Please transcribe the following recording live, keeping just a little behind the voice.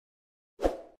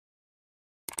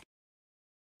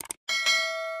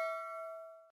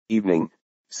Evening,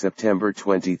 September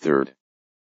 23.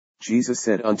 Jesus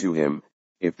said unto him,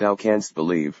 If thou canst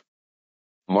believe.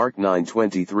 Mark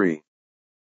 9:23.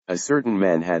 A certain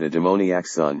man had a demoniac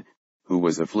son, who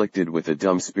was afflicted with a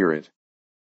dumb spirit.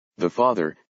 The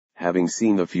father, having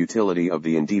seen the futility of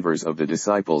the endeavors of the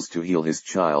disciples to heal his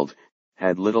child,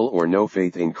 had little or no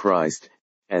faith in Christ,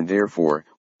 and therefore,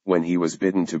 when he was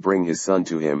bidden to bring his son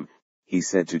to him, he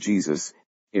said to Jesus,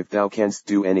 If thou canst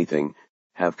do anything,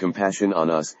 have compassion on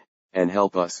us, and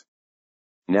help us.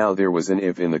 Now there was an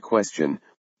if in the question,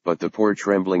 but the poor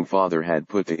trembling father had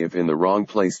put the if in the wrong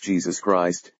place. Jesus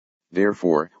Christ,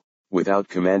 therefore, without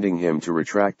commanding him to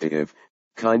retract the if,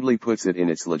 kindly puts it in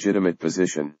its legitimate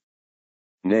position.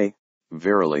 Nay,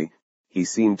 verily, he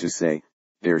seemed to say,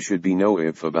 there should be no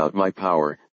if about my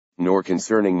power, nor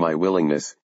concerning my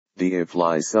willingness, the if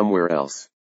lies somewhere else.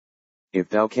 If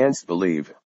thou canst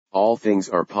believe, all things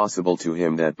are possible to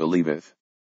him that believeth.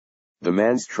 The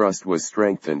man's trust was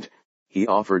strengthened, he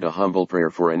offered a humble prayer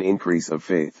for an increase of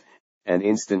faith, and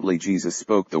instantly Jesus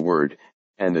spoke the word,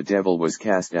 and the devil was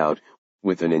cast out,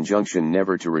 with an injunction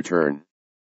never to return.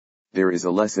 There is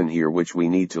a lesson here which we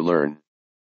need to learn.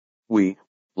 We,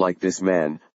 like this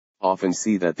man, often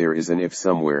see that there is an if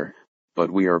somewhere, but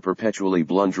we are perpetually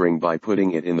blundering by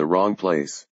putting it in the wrong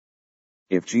place.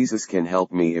 If Jesus can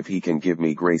help me, if he can give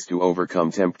me grace to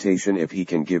overcome temptation, if he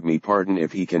can give me pardon,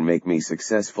 if he can make me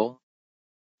successful?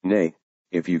 Nay,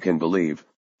 if you can believe,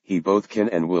 he both can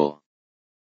and will.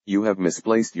 You have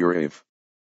misplaced your if.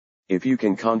 If you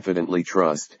can confidently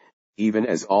trust, even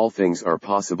as all things are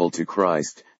possible to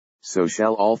Christ, so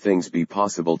shall all things be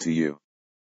possible to you.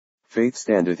 Faith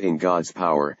standeth in God's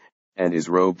power, and is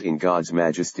robed in God's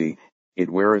majesty,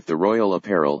 it weareth the royal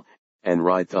apparel, and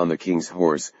rideth on the king's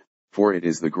horse, for it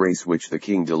is the grace which the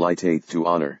king delighteth to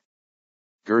honor.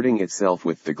 Girding itself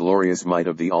with the glorious might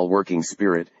of the all-working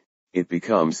Spirit, it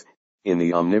becomes, in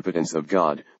the omnipotence of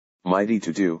God, mighty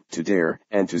to do, to dare,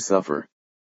 and to suffer.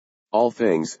 All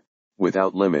things,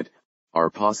 without limit, are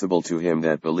possible to him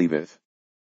that believeth.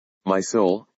 My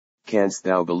soul, canst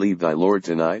thou believe thy Lord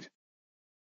tonight?